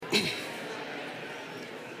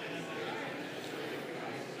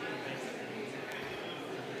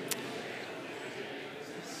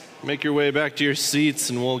Make your way back to your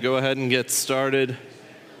seats and we'll go ahead and get started.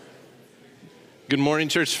 Good morning,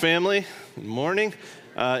 church family. Good morning.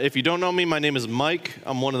 If you don't know me, my name is Mike.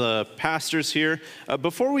 I'm one of the pastors here.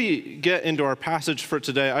 Before we get into our passage for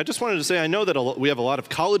today, I just wanted to say I know that we have a lot of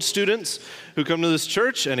college students who come to this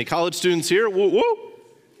church. Any college students here? Woo woo!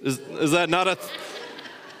 Is that not a...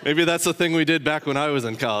 Maybe that's the thing we did back when I was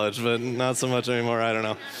in college, but not so much anymore. I don't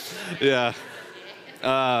know. Yeah.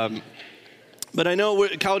 But I know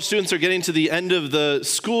college students are getting to the end of the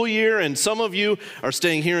school year, and some of you are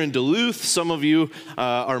staying here in Duluth. Some of you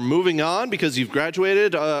are moving on because you've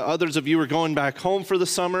graduated. Others of you are going back home for the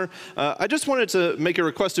summer. I just wanted to make a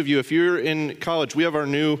request of you. If you're in college, we have our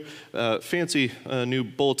new fancy new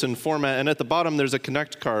bulletin format, and at the bottom there's a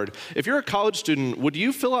Connect card. If you're a college student, would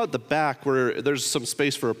you fill out the back where there's some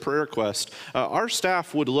space for a prayer request? Our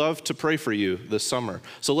staff would love to pray for you this summer.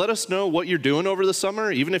 So let us know what you're doing over the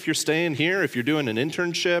summer, even if you're staying here, if you're doing an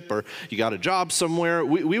internship or you got a job somewhere.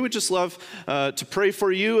 We would just love to pray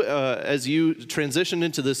for you as you transition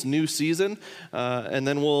into this new season, and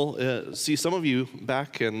then we'll see some of you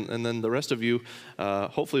back, and then the rest of you,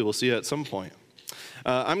 hopefully we'll see you at some point.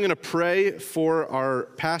 I'm going to pray for our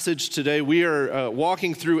passage today. We are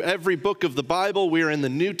walking through every book of the Bible. We are in the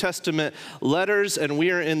New Testament letters, and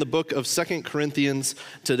we are in the book of 2 Corinthians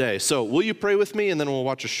today. So will you pray with me, and then we'll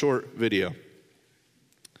watch a short video.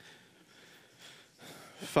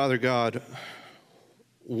 Father God,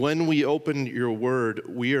 when we open your word,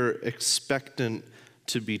 we are expectant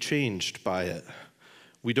to be changed by it.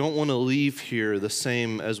 We don't want to leave here the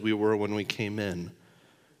same as we were when we came in.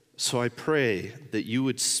 So I pray that you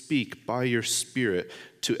would speak by your Spirit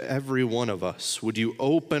to every one of us. Would you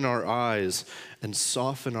open our eyes and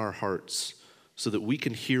soften our hearts so that we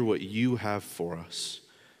can hear what you have for us.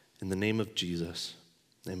 In the name of Jesus,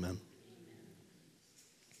 amen.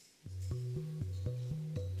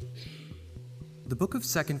 The book of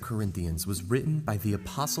 2 Corinthians was written by the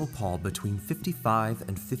Apostle Paul between 55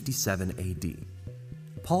 and 57 AD.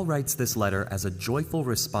 Paul writes this letter as a joyful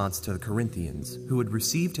response to the Corinthians who had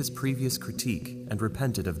received his previous critique and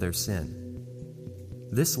repented of their sin.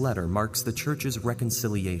 This letter marks the church's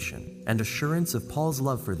reconciliation and assurance of Paul's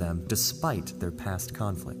love for them despite their past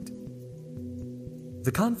conflict.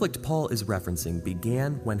 The conflict Paul is referencing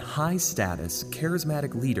began when high-status,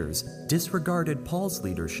 charismatic leaders disregarded Paul's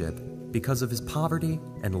leadership because of his poverty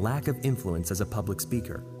and lack of influence as a public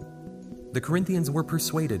speaker. The Corinthians were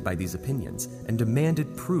persuaded by these opinions and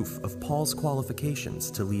demanded proof of Paul's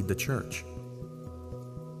qualifications to lead the church.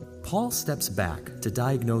 Paul steps back to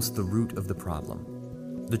diagnose the root of the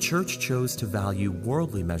problem. The church chose to value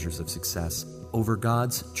worldly measures of success over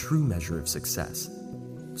God's true measure of success,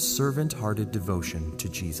 servant-hearted devotion to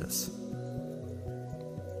Jesus.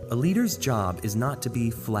 A leader's job is not to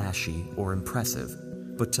be flashy or impressive,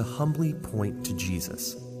 but to humbly point to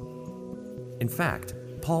Jesus. In fact,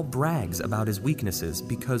 Paul brags about his weaknesses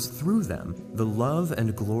because through them, the love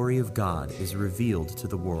and glory of God is revealed to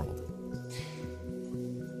the world.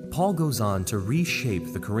 Paul goes on to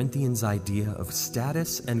reshape the Corinthians' idea of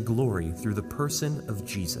status and glory through the person of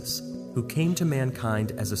Jesus, who came to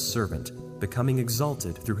mankind as a servant, becoming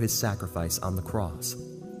exalted through his sacrifice on the cross.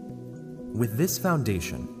 With this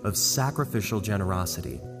foundation of sacrificial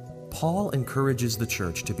generosity, Paul encourages the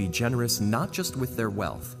church to be generous not just with their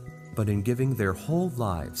wealth, but in giving their whole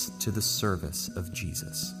lives to the service of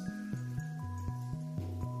Jesus.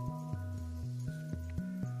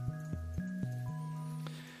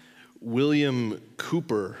 William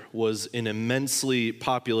Cowper was an immensely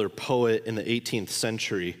popular poet in the 18th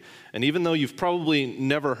century. And even though you've probably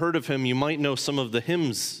never heard of him, you might know some of the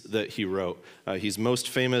hymns that he wrote. He's most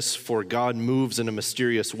famous for God Moves in a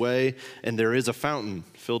Mysterious Way, and There Is a Fountain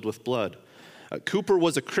Filled with Blood. Cowper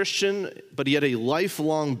was a Christian, but he had a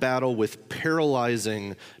lifelong battle with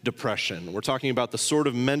paralyzing depression. We're talking about the sort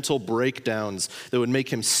of mental breakdowns that would make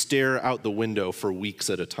him stare out the window for weeks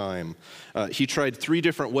at a time. He tried 3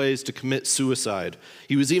 different ways to commit suicide.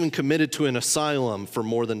 He was even committed to an asylum for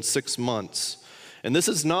more than 6 months. And this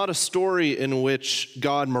is not a story in which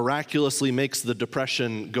God miraculously makes the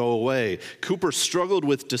depression go away. Cowper struggled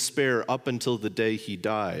with despair up until the day he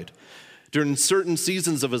died. During certain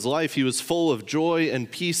seasons of his life, he was full of joy and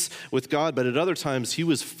peace with God, but at other times, he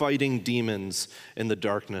was fighting demons in the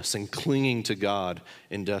darkness and clinging to God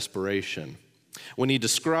in desperation. When he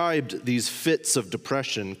described these fits of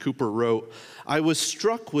depression, Cowper wrote, "I was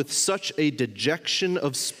struck with such a dejection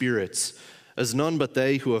of spirits as none but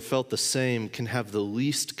they who have felt the same can have the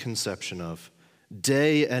least conception of.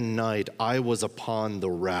 Day and night I was upon the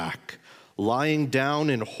rack, lying down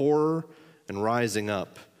in horror and rising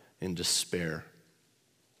up in despair."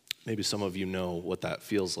 Maybe some of you know what that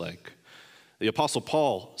feels like. The Apostle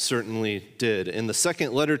Paul certainly did. In the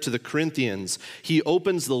second letter to the Corinthians, he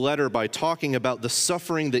opens the letter by talking about the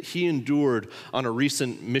suffering that he endured on a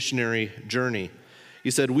recent missionary journey.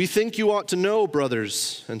 He said, "We think you ought to know,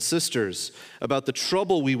 brothers and sisters, about the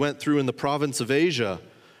trouble we went through in the province of Asia.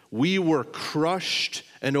 We were crushed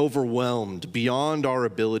and overwhelmed beyond our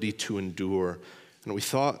ability to endure, and we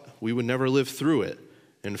thought we would never live through it.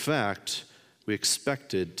 In fact, we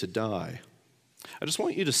expected to die." I just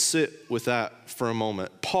want you to sit with that for a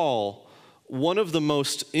moment. Paul, one of the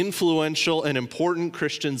most influential and important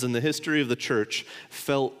Christians in the history of the church,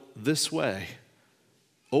 felt this way: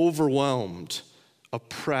 overwhelmed,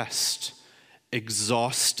 oppressed,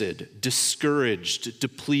 exhausted, discouraged,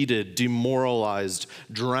 depleted, demoralized,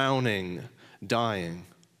 drowning, dying.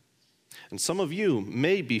 And some of you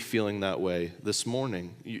may be feeling that way this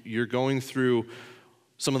morning. You're going through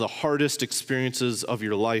some of the hardest experiences of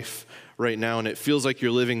your life right now, and it feels like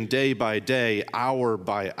you're living day by day, hour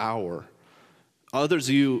by hour. Others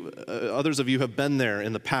of you have been there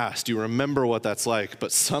in the past. You remember what that's like,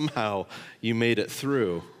 but somehow you made it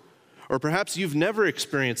through. Or perhaps you've never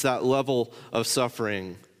experienced that level of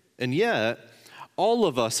suffering, and yet all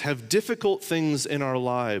of us have difficult things in our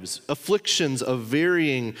lives, afflictions of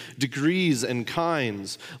varying degrees and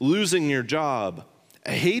kinds, losing your job,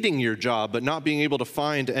 hating your job but not being able to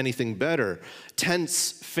find anything better,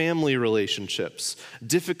 tense family relationships,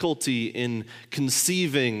 difficulty in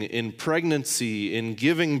conceiving, in pregnancy, in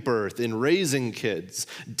giving birth, in raising kids,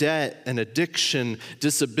 debt and addiction,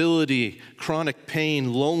 disability, chronic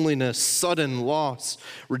pain, loneliness, sudden loss,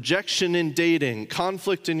 rejection in dating,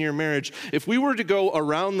 conflict in your marriage. If we were to go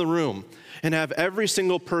around the room and have every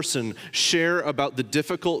single person share about the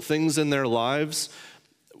difficult things in their lives,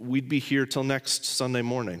 we'd be here till next Sunday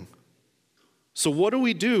morning. So what do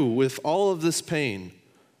we do with all of this pain?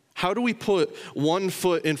 How do we put one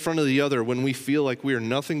foot in front of the other when we feel like we are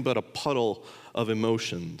nothing but a puddle of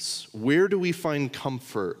emotions? Where do we find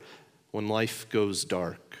comfort when life goes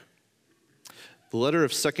dark? The letter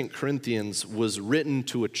of 2 Corinthians was written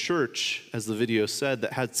to a church, as the video said,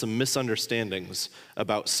 that had some misunderstandings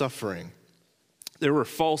about suffering. There were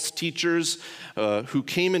false teachers who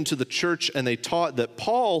came into the church, and they taught that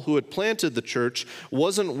Paul, who had planted the church,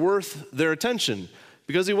 wasn't worth their attention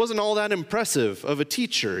because he wasn't all that impressive of a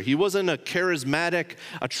teacher. He wasn't a charismatic,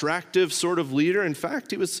 attractive sort of leader. In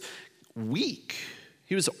fact, he was weak.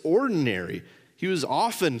 He was ordinary. He was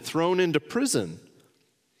often thrown into prison.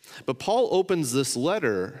 But Paul opens this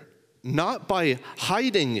letter not by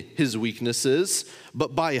hiding his weaknesses,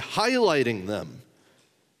 but by highlighting them.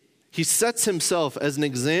 He sets himself as an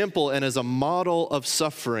example and as a model of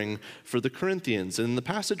suffering for the Corinthians. And in the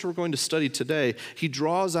passage we're going to study today, he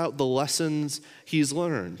draws out the lessons he's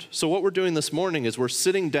learned. So what we're doing this morning is we're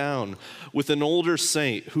sitting down with an older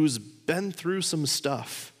saint who's been through some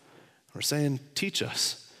stuff. We're saying, teach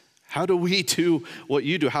us. How do we do what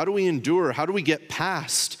you do? How do we endure? How do we get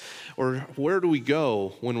past? Or where do we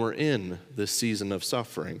go when we're in this season of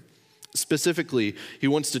suffering? Specifically, he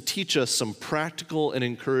wants to teach us some practical and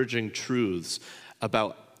encouraging truths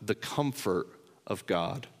about the comfort of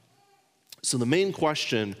God. So the main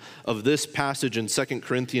question of this passage in 2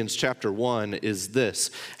 Corinthians chapter 1 is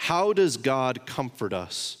this: how does God comfort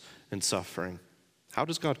us in suffering? How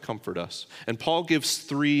does God comfort us? And Paul gives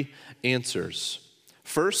three answers.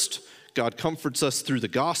 First, God comforts us through the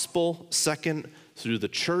gospel. Second, through the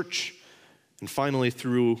church. And finally,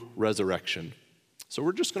 through resurrection. So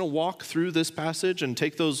we're just going to walk through this passage and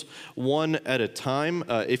take those one at a time.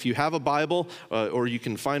 If you have a Bible or you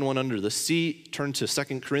can find one under the seat, turn to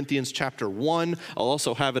 2 Corinthians chapter 1. I'll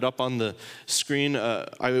also have it up on the screen.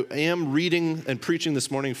 I am reading and preaching this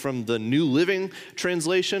morning from the New Living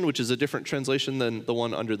Translation, which is a different translation than the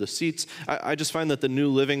one under the seats. I just find that the New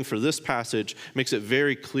Living for this passage makes it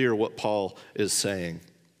very clear what Paul is saying.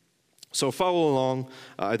 So follow along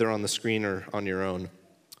either on the screen or on your own.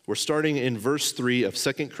 We're starting in verse 3 of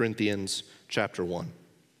 2 Corinthians chapter 1.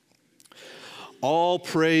 All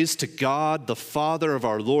praise to God, the Father of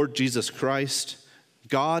our Lord Jesus Christ.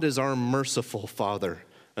 God is our merciful Father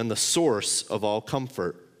and the source of all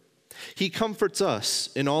comfort. He comforts us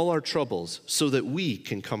in all our troubles so that we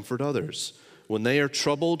can comfort others. When they are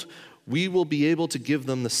troubled, we will be able to give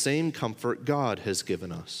them the same comfort God has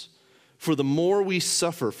given us. For the more we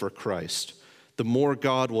suffer for Christ, the more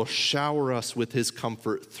God will shower us with his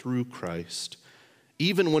comfort through Christ.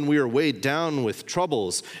 Even when we are weighed down with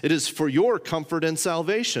troubles, it is for your comfort and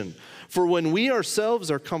salvation. For when we ourselves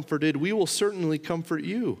are comforted, we will certainly comfort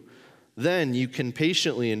you. Then you can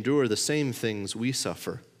patiently endure the same things we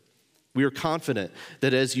suffer. We are confident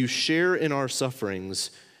that as you share in our sufferings,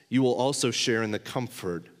 you will also share in the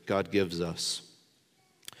comfort God gives us.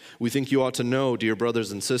 We think you ought to know, dear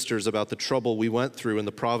brothers and sisters, about the trouble we went through in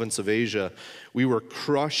the province of Asia. We were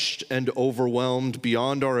crushed and overwhelmed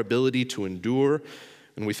beyond our ability to endure,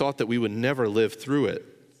 and we thought that we would never live through it.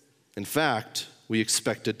 In fact, we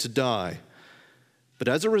expected to die. But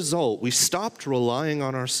as a result, we stopped relying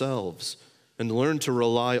on ourselves and learned to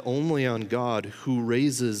rely only on God who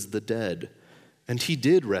raises the dead. And he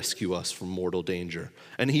did rescue us from mortal danger,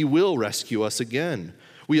 and he will rescue us again.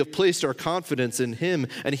 We have placed our confidence in him,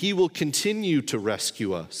 and he will continue to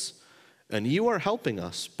rescue us. And you are helping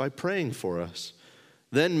us by praying for us.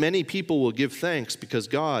 Then many people will give thanks because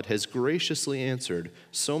God has graciously answered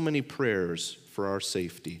so many prayers for our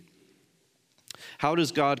safety. How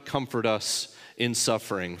does God comfort us in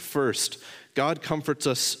suffering? First, God comforts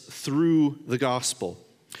us through the gospel.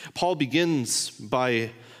 Paul begins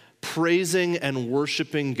by praising and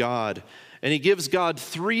worshiping God, and he gives God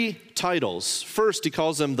 3 titles. First, he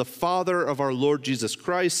calls him the Father of our Lord Jesus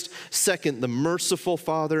Christ. Second, the merciful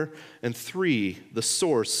Father. And 3, the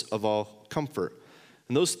source of all comfort.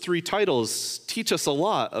 And those 3 titles teach us a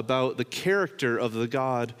lot about the character of the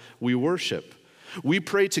God we worship. We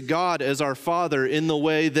pray to God as our Father in the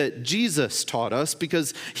way that Jesus taught us,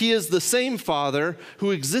 because he is the same Father who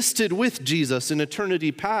existed with Jesus in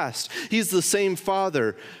eternity past. He's the same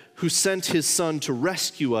Father who sent his Son to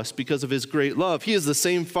rescue us because of his great love. He is the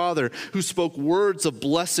same Father who spoke words of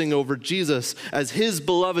blessing over Jesus as his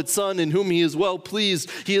beloved Son in whom he is well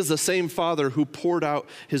pleased. He is the same Father who poured out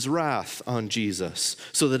his wrath on Jesus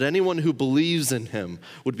so that anyone who believes in him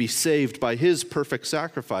would be saved by his perfect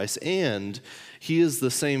sacrifice. And he is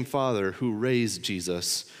the same Father who raised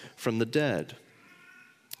Jesus from the dead.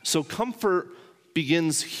 So comfort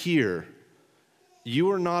begins here.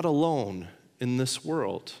 You are not alone in this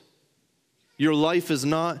world. Your life is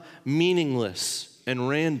not meaningless and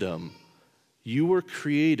random. You were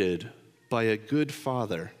created by a good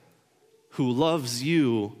Father who loves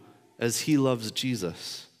you as he loves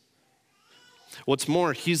Jesus. What's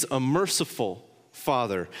more, he's a merciful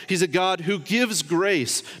Father. He's a God who gives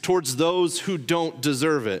grace towards those who don't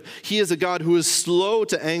deserve it. He is a God who is slow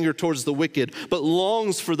to anger towards the wicked, but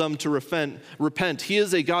longs for them to repent. He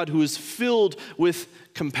is a God who is filled with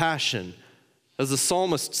compassion. As the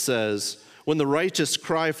psalmist says, when the righteous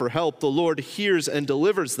cry for help, the Lord hears and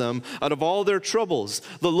delivers them out of all their troubles.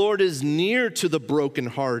 The Lord is near to the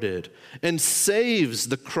brokenhearted and saves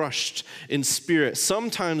the crushed in spirit.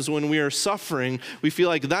 Sometimes when we are suffering, we feel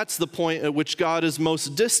like that's the point at which God is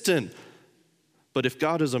most distant. But if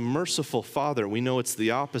God is a merciful Father, we know it's the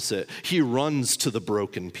opposite. He runs to the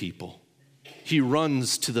broken people. He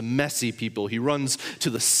runs to the messy people. He runs to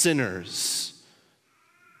the sinners.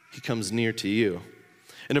 He comes near to you.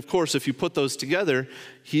 And of course, if you put those together,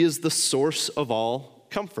 he is the source of all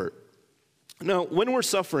comfort. Now, when we're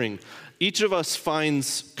suffering, each of us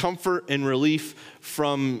finds comfort and relief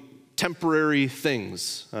from temporary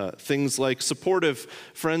things. Things like supportive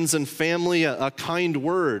friends and family, a kind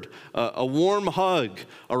word, a warm hug,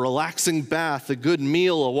 a relaxing bath, a good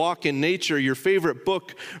meal, a walk in nature, your favorite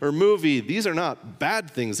book or movie. These are not bad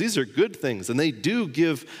things. These are good things, and they do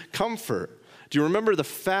give comfort. Do you remember the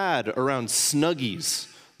fad around Snuggies?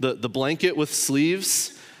 The blanket with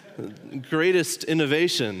sleeves? Greatest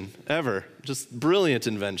innovation ever. Just brilliant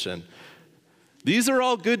invention. These are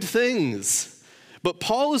all good things. But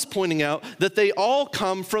Paul is pointing out that they all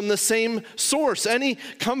come from the same source. Any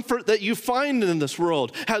comfort that you find in this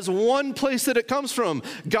world has one place that it comes from.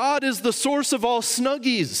 God is the source of all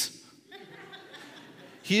Snuggies.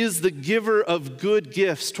 He is the giver of good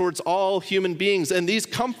gifts towards all human beings. And these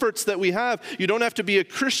comforts that we have, you don't have to be a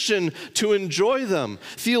Christian to enjoy them.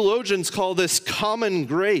 Theologians call this common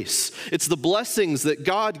grace. It's the blessings that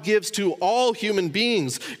God gives to all human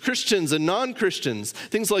beings, Christians and non-Christians.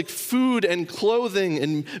 Things like food and clothing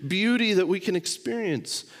and beauty that we can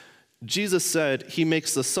experience. Jesus said he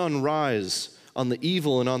makes the sun rise on the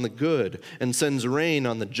evil and on the good, and sends rain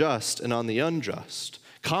on the just and on the unjust.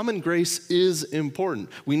 Common grace is important.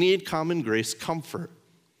 We need common grace comfort.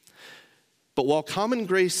 But while common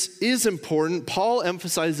grace is important, Paul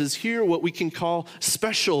emphasizes here what we can call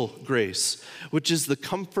special grace, which is the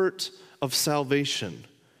comfort of salvation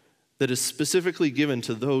that is specifically given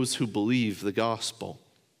to those who believe the gospel.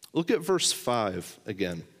 Look at verse 5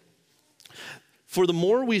 again. For the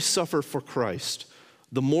more we suffer for Christ,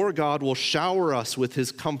 the more God will shower us with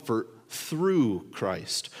his comfort through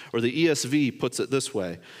Christ. Or the ESV puts it this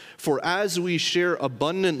way: for as we share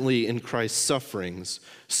abundantly in Christ's sufferings,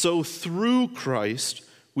 so through Christ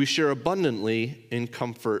we share abundantly in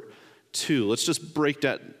comfort too. Let's just break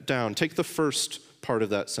that down. Take the first part of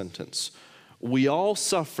that sentence. We all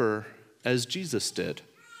suffer as Jesus did.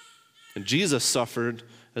 And Jesus suffered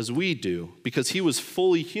as we do because he was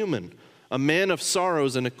fully human, a man of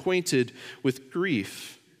sorrows and acquainted with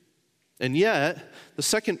grief. And yet, the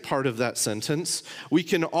second part of that sentence, we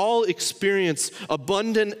can all experience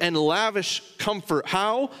abundant and lavish comfort.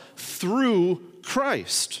 How? Through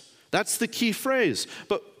Christ. That's the key phrase.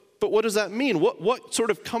 But what does that mean? What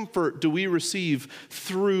sort of comfort do we receive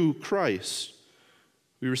through Christ?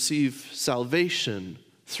 We receive salvation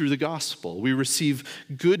through the gospel. We receive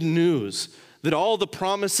good news that all the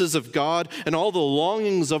promises of God and all the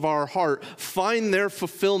longings of our heart find their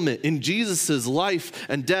fulfillment in Jesus' life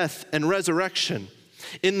and death and resurrection.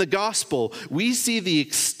 In the gospel, we see the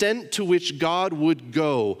extent to which God would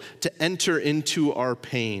go to enter into our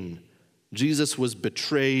pain. Jesus was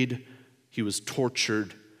betrayed, he was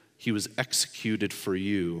tortured, he was executed for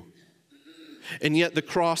you. And yet the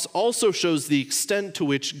cross also shows the extent to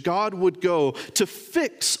which God would go to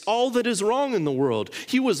fix all that is wrong in the world.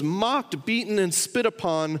 He was mocked, beaten, and spit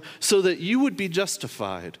upon so that you would be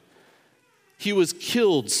justified. He was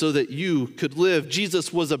killed so that you could live.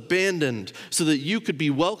 Jesus was abandoned so that you could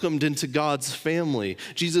be welcomed into God's family.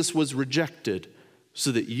 Jesus was rejected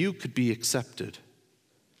so that you could be accepted.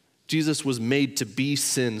 Jesus was made to be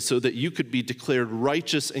sin so that you could be declared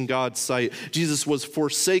righteous in God's sight. Jesus was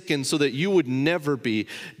forsaken so that you would never be.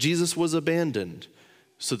 Jesus was abandoned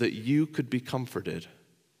so that you could be comforted.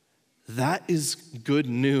 That is good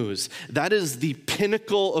news. That is the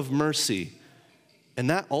pinnacle of mercy. And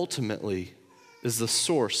that ultimately is the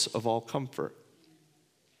source of all comfort.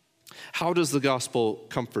 How does the gospel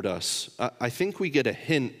comfort us? I think we get a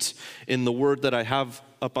hint in the word that I have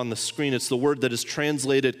up on the screen. It's the word that is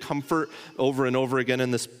translated comfort over and over again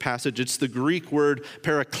in this passage. It's the Greek word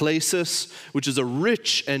paraklesis, which is a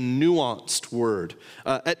rich and nuanced word.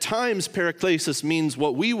 At times, paraklesis means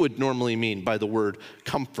what we would normally mean by the word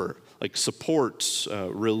comfort, like support,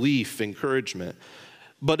 relief, encouragement.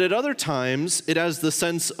 But at other times, it has the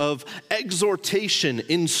sense of exhortation,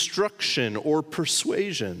 instruction, or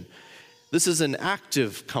persuasion. This is an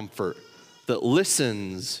active comfort that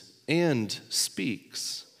listens and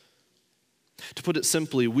speaks. To put it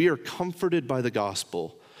simply, we are comforted by the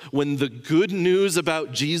gospel when the good news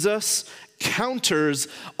about Jesus counters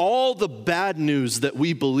all the bad news that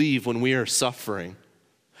we believe when we are suffering.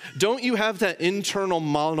 Don't you have that internal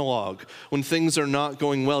monologue when things are not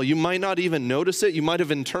going well? You might not even notice it. You might have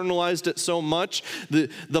internalized it so much.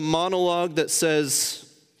 The monologue that says,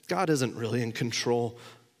 God isn't really in control.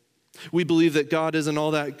 We believe that God isn't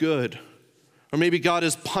all that good. Or maybe God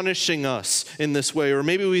is punishing us in this way. Or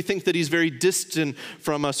maybe we think that he's very distant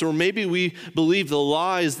from us. Or maybe we believe the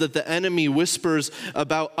lies that the enemy whispers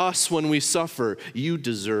about us when we suffer. You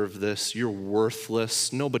deserve this. You're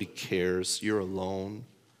worthless. Nobody cares. You're alone.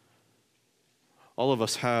 All of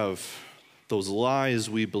us have those lies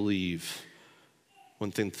we believe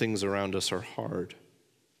when things around us are hard.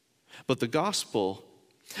 But the gospel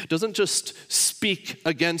doesn't just speak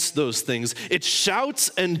against those things. It shouts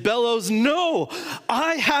and bellows, no,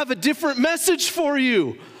 I have a different message for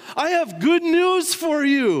you. I have good news for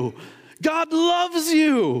you. God loves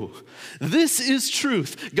you. This is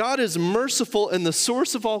truth. God is merciful and the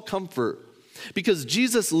source of all comfort. Because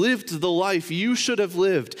Jesus lived the life you should have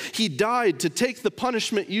lived. He died to take the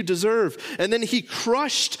punishment you deserve. And then he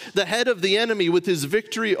crushed the head of the enemy with his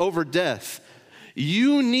victory over death.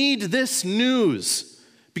 You need this news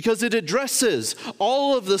because it addresses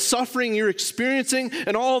all of the suffering you're experiencing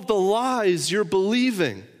and all of the lies you're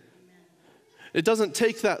believing. It doesn't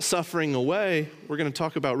take that suffering away. We're going to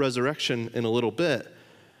talk about resurrection in a little bit.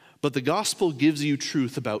 But the gospel gives you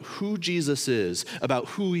truth about who Jesus is, about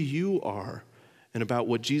who you are, and about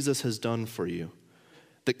what Jesus has done for you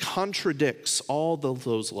that contradicts all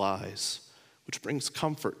those lies, which brings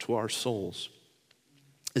comfort to our souls.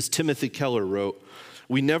 As Timothy Keller wrote,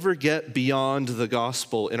 we never get beyond the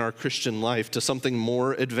gospel in our Christian life to something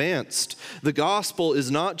more advanced. The gospel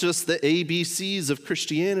is not just the ABCs of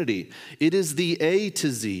Christianity. It is the A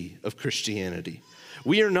to Z of Christianity.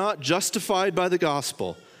 We are not justified by the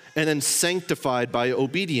gospel and then sanctified by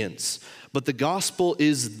obedience, but the gospel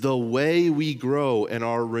is the way we grow and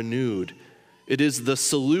are renewed. It is the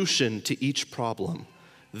solution to each problem,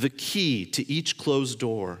 the key to each closed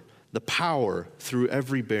door, the power through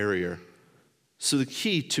every barrier. So the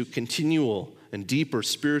key to continual and deeper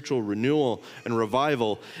spiritual renewal and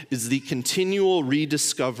revival is the continual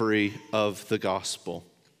rediscovery of the gospel.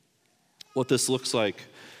 What this looks like,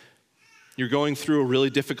 you're going through a really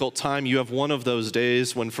difficult time. You have one of those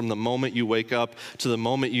days when from the moment you wake up to the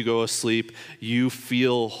moment you go asleep, you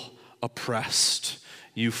feel oppressed.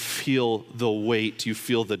 You feel the weight. You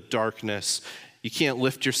feel the darkness. You can't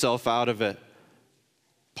lift yourself out of it.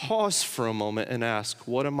 Pause for a moment and ask,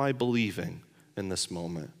 what am I believing in this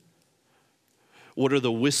moment? What are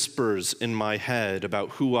the whispers in my head about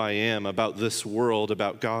who I am, about this world,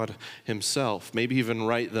 about God himself? Maybe even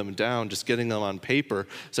write them down, just getting them on paper.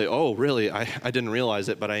 Say, oh, really, I didn't realize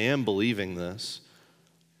it, but I am believing this.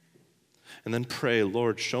 And then pray,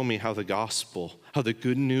 Lord, show me how the gospel, how the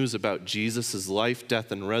good news about Jesus' life,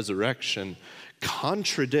 death, and resurrection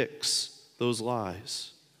contradicts those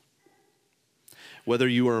lies. Whether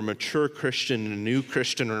you are a mature Christian, a new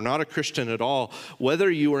Christian, or not a Christian at all,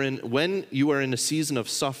 when you are in a season of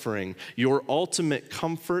suffering, your ultimate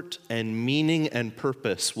comfort and meaning and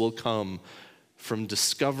purpose will come from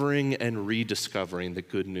discovering and rediscovering the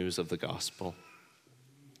good news of the gospel.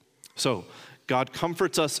 So, God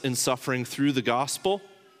comforts us in suffering through the gospel.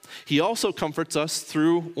 He also comforts us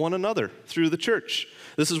through one another, through the church.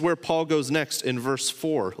 This is where Paul goes next in verse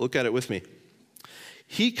 4. Look at it with me.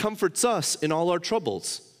 He comforts us in all our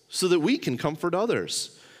troubles so that we can comfort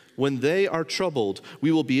others. When they are troubled,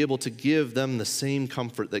 we will be able to give them the same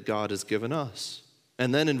comfort that God has given us.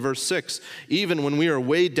 And then in verse 6, even when we are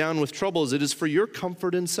weighed down with troubles, it is for your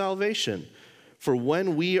comfort and salvation. For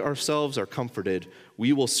when we ourselves are comforted,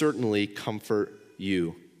 we will certainly comfort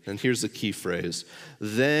you. And here's the key phrase.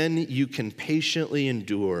 Then you can patiently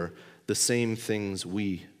endure the same things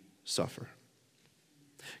we suffer.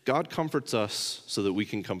 God comforts us so that we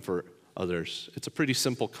can comfort others. It's a pretty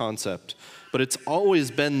simple concept, but it's always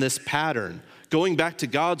been this pattern. Going back to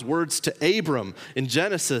God's words to Abram in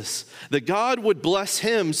Genesis, that God would bless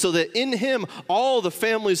him so that in him all the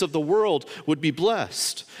families of the world would be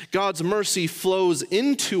blessed. God's mercy flows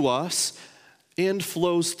into us and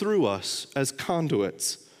flows through us as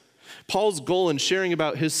conduits. Paul's goal in sharing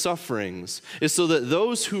about his sufferings is so that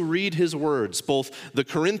those who read his words, both the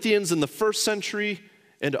Corinthians in the first century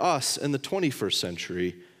and us in the 21st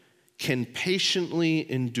century, can patiently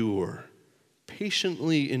endure.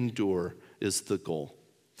 Patiently endure is the goal.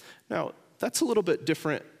 Now, that's a little bit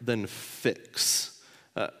different than fix.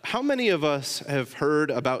 How many of us have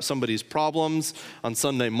heard about somebody's problems on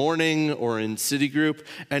Sunday morning or in city group,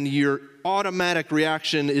 and your automatic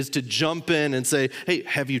reaction is to jump in and say, hey,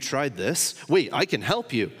 have you tried this? Wait, I can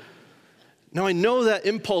help you. Now, I know that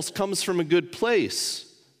impulse comes from a good place,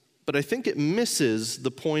 but I think it misses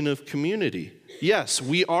the point of community. Yes,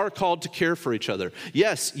 we are called to care for each other.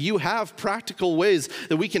 Yes, you have practical ways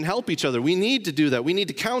that we can help each other. We need to do that. We need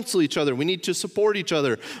to counsel each other. We need to support each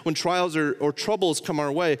other when trials or troubles come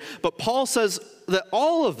our way. But Paul says that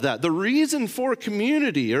all of that, the reason for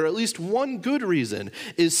community, or at least one good reason,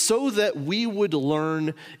 is so that we would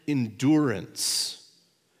learn endurance,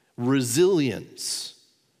 resilience,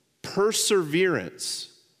 perseverance.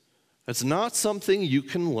 It's not something you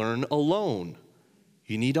can learn alone.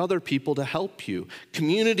 You need other people to help you.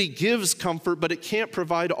 Community gives comfort, but it can't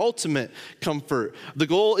provide ultimate comfort. The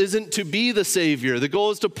goal isn't to be the Savior. The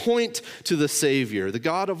goal is to point to the Savior, the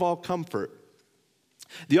God of all comfort.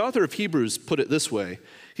 The author of Hebrews put it this way.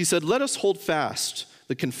 He said, let us hold fast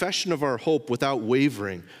the confession of our hope without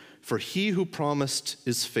wavering, for he who promised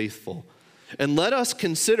is faithful. And let us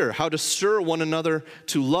consider how to stir one another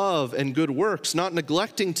to love and good works, not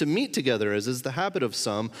neglecting to meet together, as is the habit of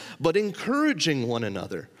some, but encouraging one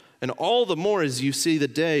another, and all the more as you see the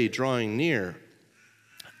day drawing near.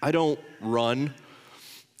 I don't run,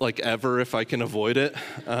 like ever, if I can avoid it.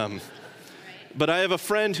 But I have a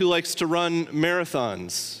friend who likes to run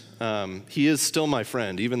marathons. He is still my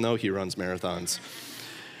friend, even though he runs marathons.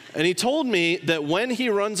 And he told me that when he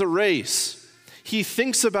runs a race, he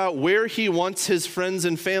thinks about where he wants his friends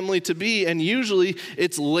and family to be, and usually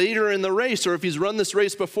it's later in the race, or if he's run this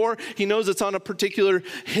race before, he knows it's on a particular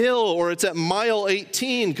hill, or it's at mile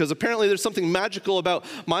 18, because apparently there's something magical about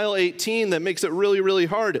mile 18 that makes it really, really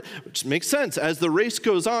hard, which makes sense. As the race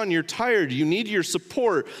goes on, you're tired, you need your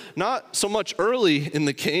support, not so much early in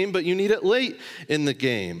the game, but you need it late in the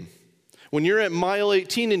game. When you're at mile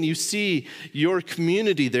 18 and you see your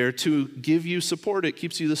community there to give you support, it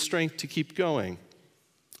keeps you the strength to keep going.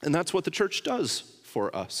 And that's what the church does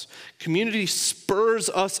for us. Community spurs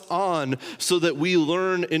us on so that we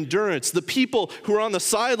learn endurance. The people who are on the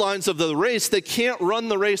sidelines of the race, they can't run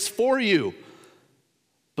the race for you,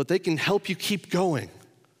 but they can help you keep going.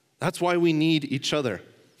 That's why we need each other.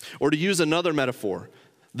 Or to use another metaphor,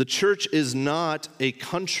 the church is not a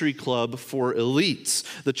country club for elites.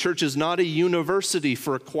 The church is not a university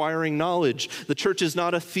for acquiring knowledge. The church is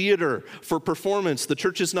not a theater for performance. The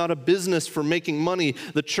church is not a business for making money.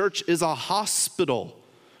 The church is a hospital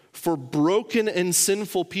for broken and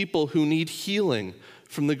sinful people who need healing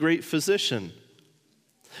from the great physician.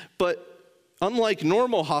 But unlike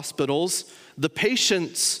normal hospitals, the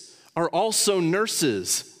patients are also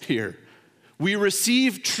nurses here. We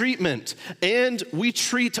receive treatment and we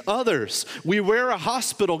treat others. We wear a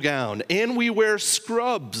hospital gown and we wear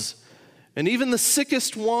scrubs. And even the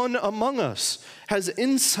sickest one among us has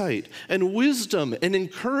insight and wisdom and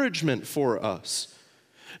encouragement for us.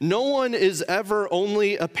 No one is ever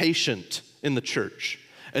only a patient in the church,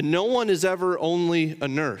 and no one is ever only a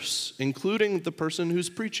nurse, including the person who's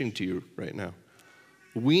preaching to you right now.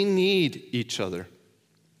 We need each other.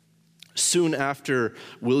 Soon after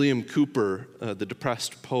William Cooper, the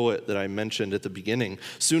depressed poet that I mentioned at the beginning,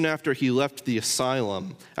 soon after he left the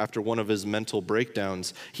asylum after one of his mental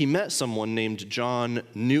breakdowns, he met someone named John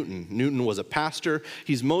Newton. Newton was a pastor.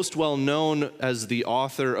 He's most well known as the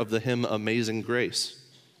author of the hymn Amazing Grace.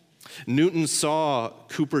 Newton saw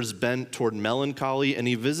Cooper's bent toward melancholy, and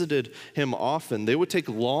he visited him often. They would take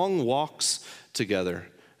long walks together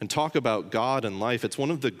and talk about God and life. It's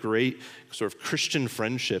one of the great sort of Christian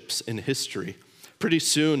friendships in history. Pretty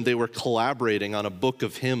soon, they were collaborating on a book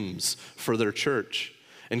of hymns for their church.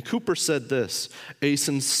 And Cooper said this, "A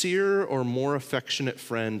sincere or more affectionate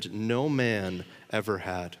friend no man ever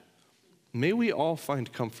had." May we all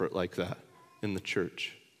find comfort like that in the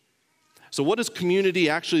church. So what does community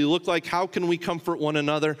actually look like? How can we comfort one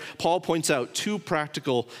another? Paul points out two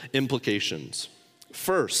practical implications.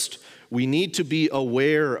 First, we need to be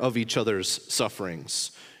aware of each other's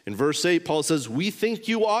sufferings. In verse 8, Paul says, "We think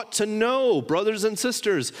you ought to know, brothers and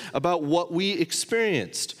sisters, about what we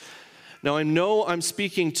experienced." Now, I know I'm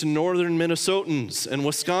speaking to northern Minnesotans and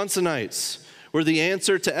Wisconsinites, where the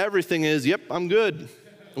answer to everything is, "Yep, I'm good."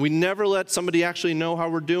 We never let somebody actually know how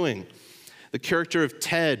we're doing. The character of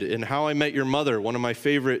Ted in How I Met Your Mother, one of my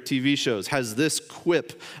favorite TV shows, has this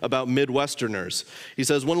quip about Midwesterners. He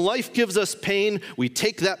says, "When life gives us pain, we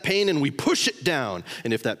take that pain and we push it down.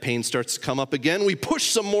 And if that pain starts to come up again, we push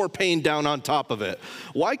some more pain down on top of it."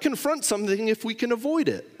 Why confront something if we can avoid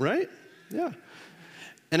it, right? Yeah.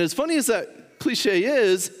 And as funny as that cliche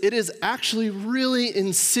is, it is actually really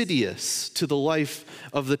insidious to the life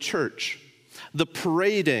of the church. The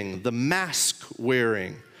parading, the mask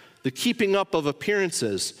wearing, the keeping up of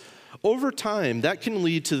appearances, over time, that can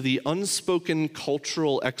lead to the unspoken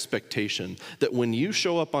cultural expectation that when you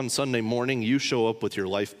show up on Sunday morning, you show up with your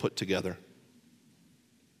life put together.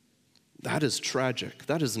 That is tragic.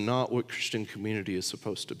 That is not what Christian community is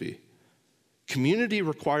supposed to be. Community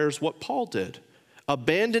requires what Paul did,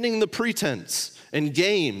 abandoning the pretense and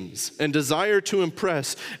games and desire to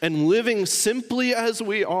impress and living simply as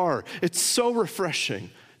we are. It's so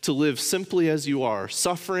refreshing to live simply as you are,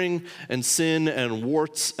 suffering and sin and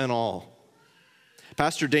warts and all.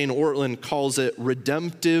 Pastor Dane Ortland calls it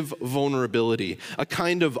redemptive vulnerability, a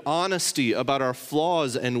kind of honesty about our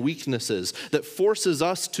flaws and weaknesses that forces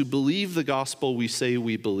us to believe the gospel we say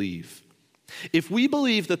we believe. If we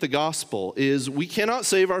believe that the gospel is we cannot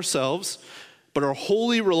save ourselves, but are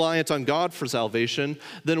wholly reliant on God for salvation,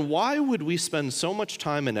 then why would we spend so much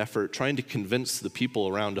time and effort trying to convince the people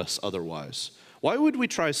around us otherwise? Why would we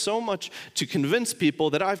try so much to convince people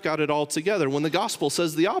that I've got it all together when the gospel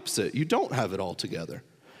says the opposite? You don't have it all together.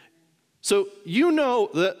 So you know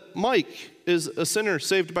that Mike is a sinner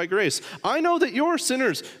saved by grace. I know that you're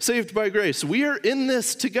sinners saved by grace. We are in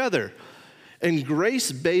this together. And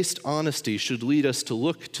grace-based honesty should lead us to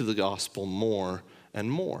look to the gospel more and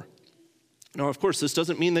more. Now, of course, this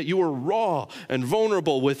doesn't mean that you are raw and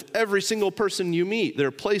vulnerable with every single person you meet. There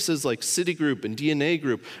are places like City Group and DNA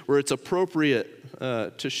Group where it's appropriate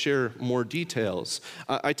to share more details.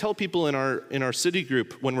 I tell people in our City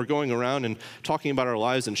Group when we're going around and talking about our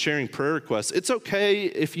lives and sharing prayer requests, it's okay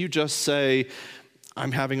if you just say,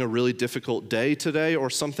 "I'm having a really difficult day today," or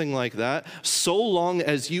something like that, so long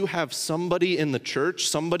as you have somebody in the church,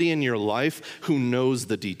 somebody in your life who knows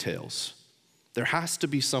the details. There has to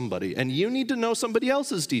be somebody, and you need to know somebody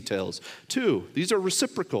else's details too. These are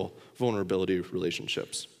reciprocal vulnerability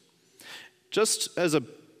relationships. Just as a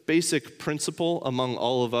basic principle among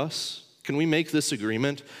all of us, can we make this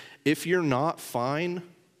agreement? If you're not fine,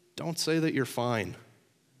 don't say that you're fine.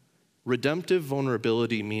 Redemptive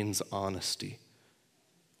vulnerability means honesty.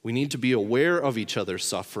 We need to be aware of each other's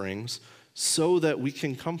sufferings so that we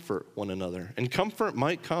can comfort one another. And comfort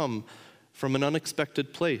might come from an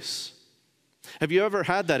unexpected place. Have you ever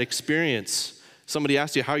had that experience? Somebody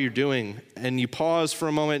asks you how you're doing, and you pause for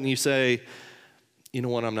a moment and you say, "You know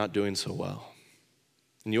what, I'm not doing so well."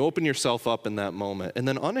 And you open yourself up in that moment, and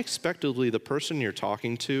then unexpectedly the person you're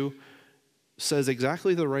talking to says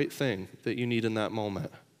exactly the right thing that you need in that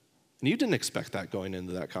moment. And you didn't expect that going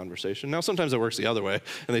into that conversation. Now, sometimes it works the other way,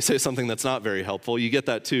 and they say something that's not very helpful. You get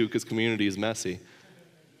that too, because community is messy.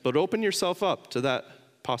 but open yourself up to that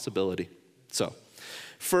possibility. So,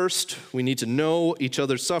 first, we need to know each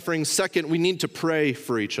other's suffering. Second, we need to pray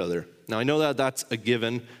for each other. Now, I know that that's a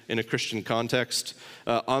given in a Christian context.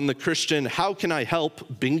 On the Christian, how can I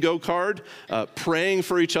help bingo card, praying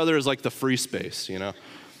for each other is like the free space, you know?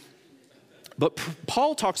 But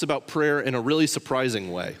Paul talks about prayer in a really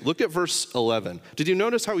surprising way. Look at verse 11. Did you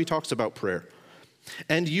notice how he talks about prayer?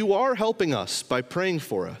 And you are helping us by praying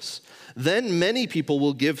for us. Then many people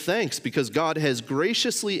will give thanks because God has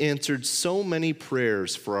graciously answered so many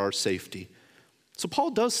prayers for our safety. So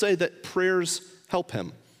Paul does say that prayers help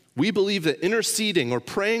him. We believe that interceding or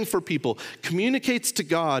praying for people communicates to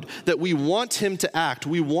God that we want him to act.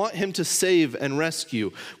 We want him to save and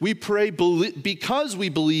rescue. We pray because we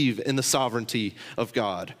believe in the sovereignty of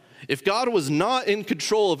God. If God was not in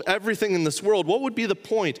control of everything in this world, what would be the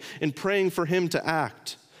point in praying for him to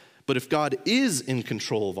act? But if God is in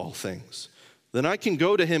control of all things, then I can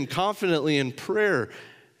go to him confidently in prayer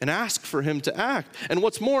and ask for him to act. And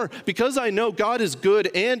what's more, because I know God is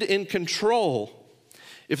good and in control,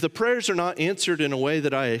 if the prayers are not answered in a way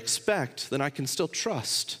that I expect, then I can still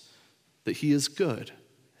trust that he is good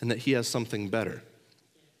and that he has something better.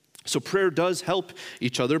 So prayer does help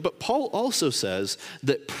each other, but Paul also says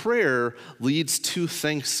that prayer leads to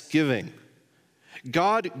thanksgiving.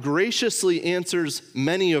 God graciously answers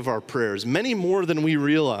many of our prayers, many more than we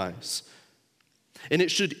realize. And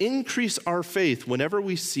it should increase our faith whenever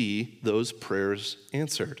we see those prayers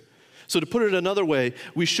answered. So to put it another way,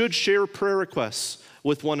 we should share prayer requests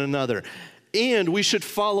with one another. And we should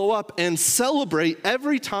follow up and celebrate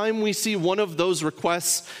every time we see one of those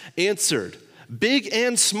requests answered. Big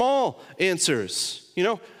and small answers. You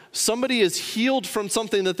know, somebody is healed from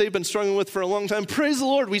something that they've been struggling with for a long time. Praise the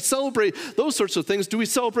Lord. We celebrate those sorts of things. Do we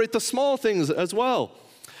celebrate the small things as well?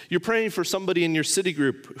 You're praying for somebody in your city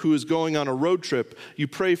group who is going on a road trip. You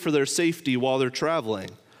pray for their safety while they're traveling.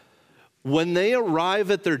 When they arrive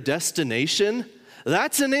at their destination,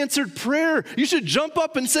 that's an answered prayer. You should jump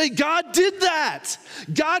up and say, God did that.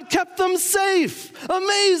 God kept them safe.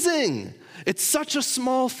 Amazing. It's such a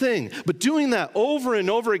small thing, but doing that over and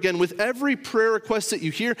over again with every prayer request that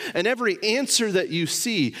you hear and every answer that you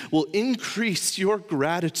see will increase your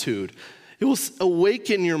gratitude. It will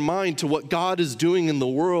awaken your mind to what God is doing in the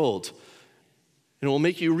world. And it will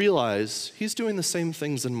make you realize he's doing the same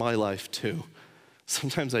things in my life too.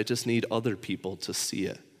 Sometimes I just need other people to see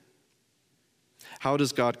it. How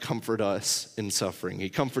does God comfort us in suffering? He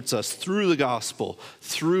comforts us through the gospel,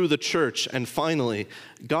 through the church, and finally,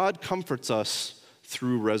 God comforts us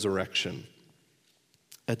through resurrection.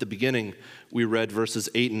 At the beginning, we read verses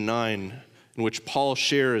 8 and 9, in which Paul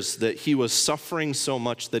shares that he was suffering so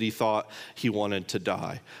much that he thought he wanted to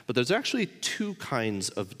die. But there's actually two kinds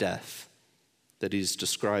of death that he's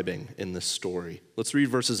describing in this story. Let's read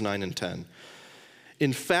verses 9 and 10.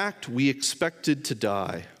 In fact, we expected to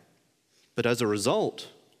die. But as a result,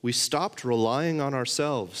 we stopped relying on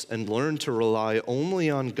ourselves and learned to rely only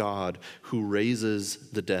on God who raises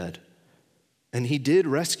the dead. And he did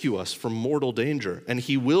rescue us from mortal danger, and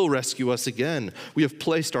he will rescue us again. We have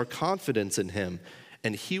placed our confidence in him,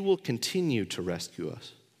 and he will continue to rescue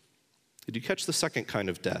us. Did you catch the second kind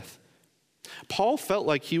of death? Paul felt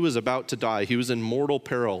like he was about to die. He was in mortal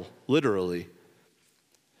peril, literally.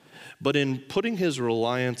 But in putting his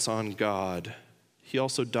reliance on God, he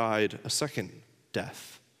also died a second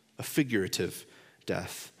death, a figurative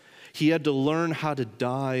death. He had to learn how to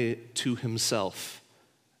die to himself,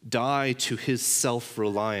 die to his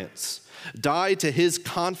self-reliance, die to his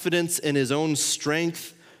confidence in his own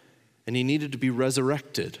strength, and he needed to be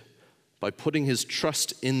resurrected by putting his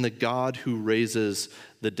trust in the God who raises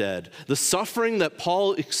the dead. The suffering that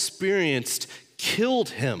Paul experienced killed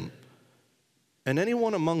him. And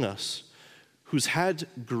anyone among us who's had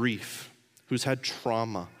grief, who's had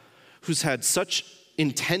trauma, who's had such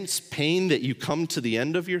intense pain that you come to the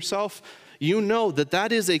end of yourself, you know that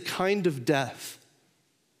that is a kind of death.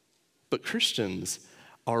 But Christians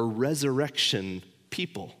are resurrection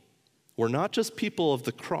people. We're not just people of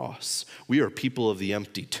the cross. We are people of the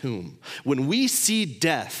empty tomb. When we see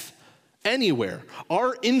death anywhere,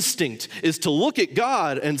 our instinct is to look at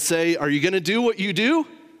God and say, are you going to do what you do?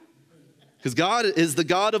 Because God is the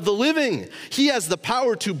God of the living. He has the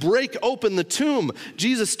power to break open the tomb.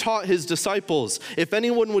 Jesus taught his disciples, if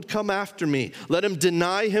anyone would come after me, let him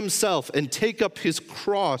deny himself and take up his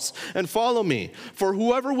cross and follow me. For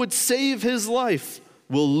whoever would save his life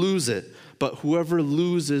will lose it. But whoever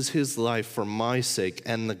loses his life for my sake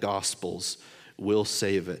and the gospel's will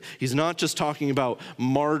save it. He's not just talking about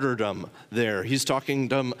martyrdom there. He's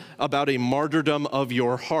talking about a martyrdom of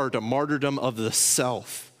your heart, a martyrdom of the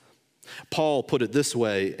self. Paul put it this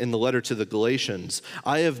way in the letter to the Galatians: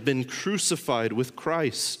 I have been crucified with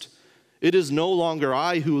Christ. It is no longer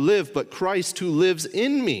I who live, but Christ who lives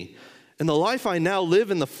in me. And the life I now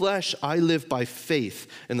live in the flesh, I live by faith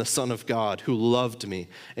in the Son of God who loved me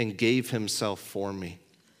and gave himself for me.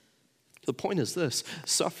 The point is this: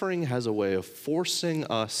 suffering has a way of forcing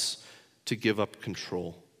us to give up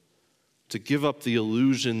control, to give up the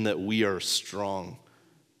illusion that we are strong.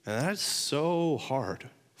 And that's so hard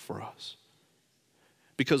for us.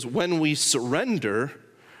 Because when we surrender,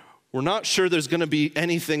 we're not sure there's going to be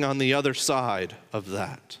anything on the other side of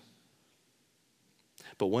that.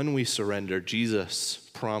 But when we surrender, Jesus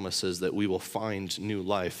promises that we will find new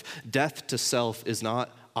life. Death to self is not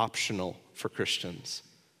optional for Christians.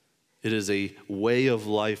 It is a way of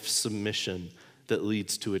life submission that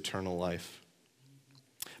leads to eternal life.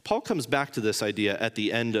 Paul comes back to this idea at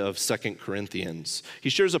the end of 2 Corinthians. He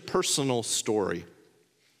shares a personal story.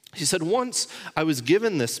 He said, once I was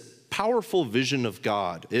given this powerful vision of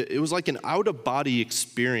God. It was like an out-of-body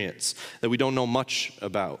experience that we don't know much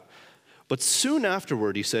about. But soon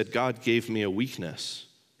afterward, he said, God gave me a weakness.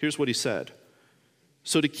 Here's what he said.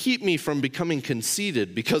 So to keep me from becoming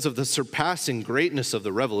conceited because of the surpassing greatness of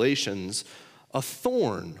the revelations, a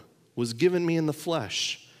thorn was given me in the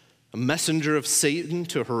flesh, a messenger of Satan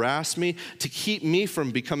to harass me, to keep me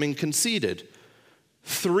from becoming conceited.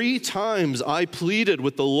 3 times I pleaded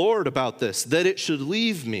with the Lord about this, that it should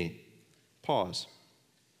leave me. Pause.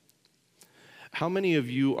 How many of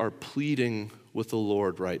you are pleading with the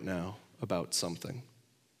Lord right now about something?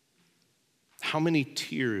 How many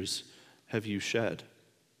tears have you shed?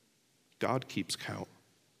 God keeps count.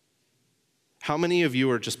 How many of you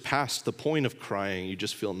are just past the point of crying, you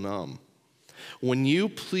just feel numb? When you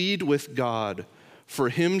plead with God for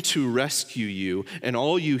him to rescue you and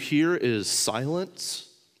all you hear is silence,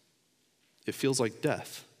 it feels like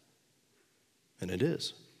death. And it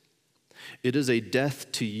is. It is a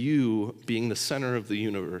death to you being the center of the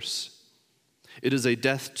universe. It is a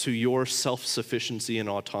death to your self-sufficiency and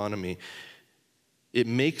autonomy. It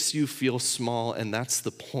makes you feel small, and that's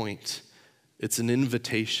the point. It's an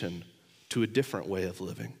invitation to a different way of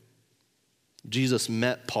living. Jesus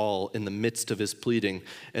met Paul in the midst of his pleading,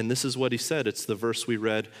 and this is what he said. It's the verse we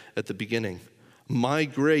read at the beginning. My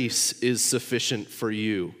grace is sufficient for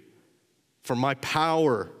you, for my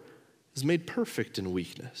power is made perfect in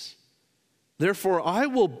weakness. Therefore, I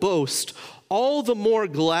will boast all the more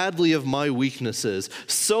gladly of my weaknesses,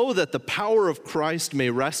 so that the power of Christ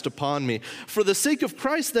may rest upon me. For the sake of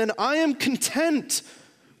Christ, then, I am content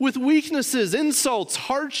with weaknesses, insults,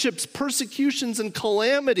 hardships, persecutions, and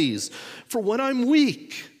calamities. For when I'm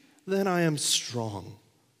weak, then I am strong.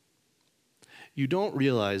 You don't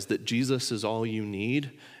realize that Jesus is all you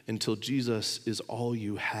need until Jesus is all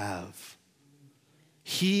you have.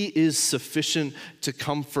 He is sufficient to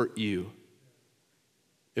comfort you.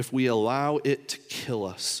 If we allow it to kill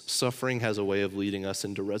us, suffering has a way of leading us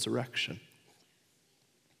into resurrection.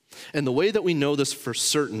 And the way that we know this for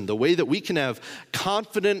certain, the way that we can have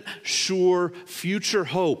confident, sure future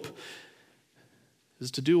hope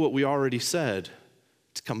is to do what we already said,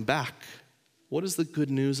 to come back. What is the good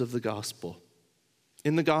news of the gospel?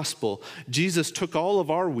 In the gospel, Jesus took all of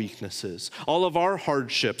our weaknesses, all of our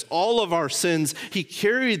hardships, all of our sins. He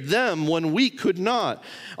carried them when we could not.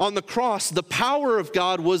 On the cross, the power of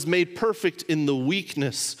God was made perfect in the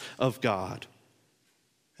weakness of God.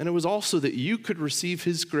 And it was also that you could receive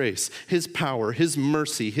his grace, his power, his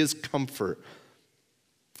mercy, his comfort.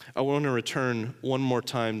 I want to return one more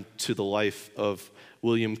time to the life of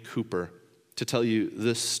William Cowper to tell you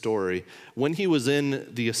this story. When he was in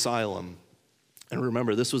the asylum, and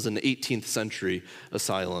remember, this was an 18th century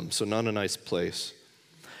asylum, so not a nice place.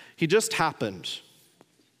 He just happened,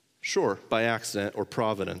 sure, by accident or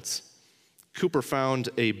providence, Cowper found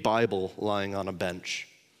a Bible lying on a bench.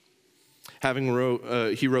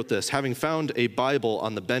 He wrote this, having found a Bible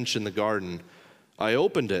on the bench in the garden, I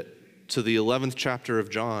opened it to the 11th chapter of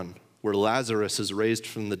John, where Lazarus is raised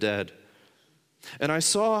from the dead. And I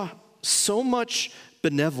saw so much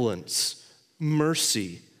benevolence,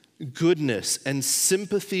 mercy, goodness, and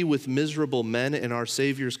sympathy with miserable men in our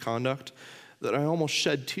Savior's conduct that I almost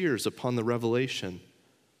shed tears upon the revelation.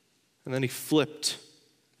 And then he flipped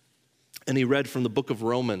and he read from the book of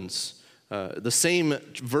Romans, the same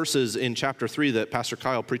verses in chapter 3 that Pastor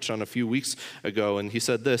Kyle preached on a few weeks ago, and he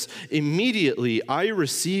said this, immediately I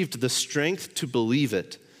received the strength to believe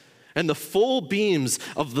it, and the full beams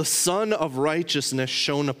of the Sun of Righteousness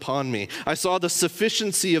shone upon me. I saw the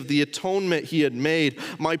sufficiency of the atonement he had made,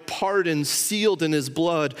 my pardon sealed in his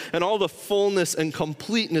blood, and all the fullness and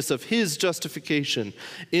completeness of his justification.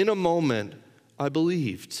 In a moment, I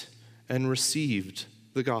believed, and received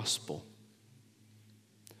the gospel.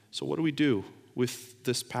 So what do we do with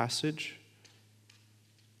this passage?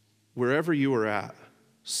 Wherever you are at,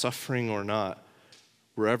 suffering or not,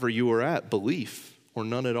 wherever you are at, belief or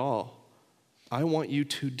none at all, I want you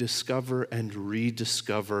to discover and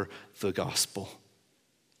rediscover the gospel.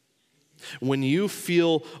 When you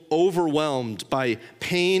feel overwhelmed by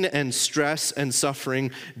pain and stress and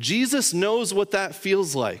suffering, Jesus knows what that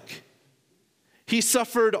feels like. He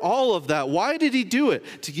suffered all of that. Why did he do it?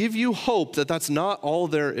 To give you hope that that's not all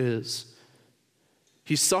there is.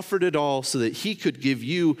 He suffered it all so that he could give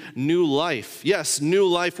you new life. Yes, new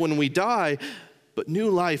life when we die, but new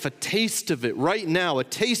life, a taste of it right now, a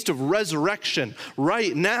taste of resurrection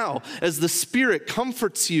right now as the Spirit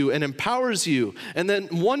comforts you and empowers you. And then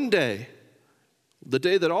one day, the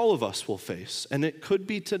day that all of us will face, and it could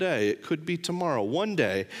be today, it could be tomorrow, one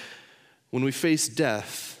day when we face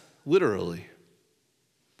death, literally,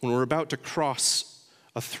 when we're about to cross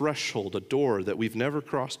a threshold, a door that we've never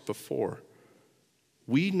crossed before,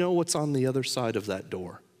 we know what's on the other side of that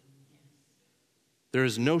door. There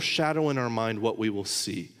is no shadow in our mind what we will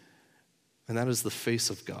see, and that is the face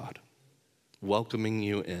of God welcoming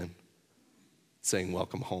you in, saying,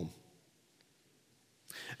 welcome home.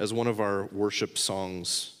 As one of our worship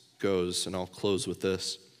songs goes, and I'll close with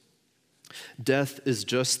this, death is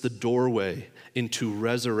just the doorway into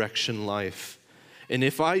resurrection life. And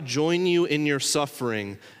if I join you in your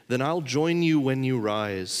suffering, then I'll join you when you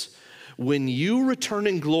rise. When you return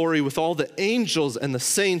in glory with all the angels and the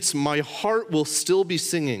saints, my heart will still be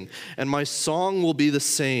singing, and my song will be the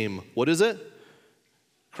same. What is it?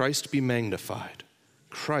 Christ be magnified.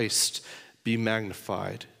 Christ be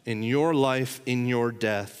magnified in your life, in your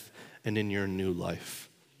death, and in your new life.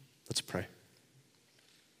 Let's pray.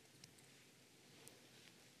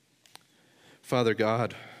 Father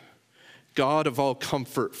God, God of all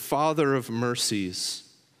comfort, Father of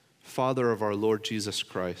mercies, Father of our Lord Jesus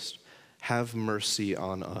Christ, have mercy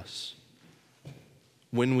on us.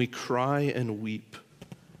 When we cry and weep,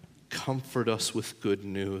 comfort us with good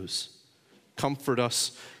news. Comfort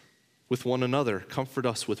us with one another. Comfort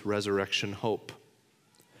us with resurrection hope.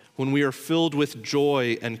 When we are filled with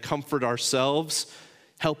joy and comfort ourselves,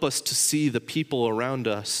 help us to see the people around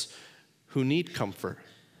us who need comfort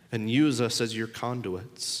and use us as your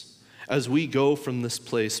conduits. As we go from this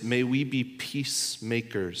place, may we be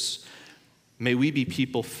peacemakers. May we be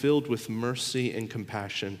people filled with mercy and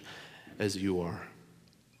compassion as you are.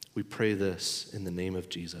 We pray this in the name of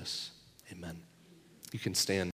Jesus. Amen. You can stand.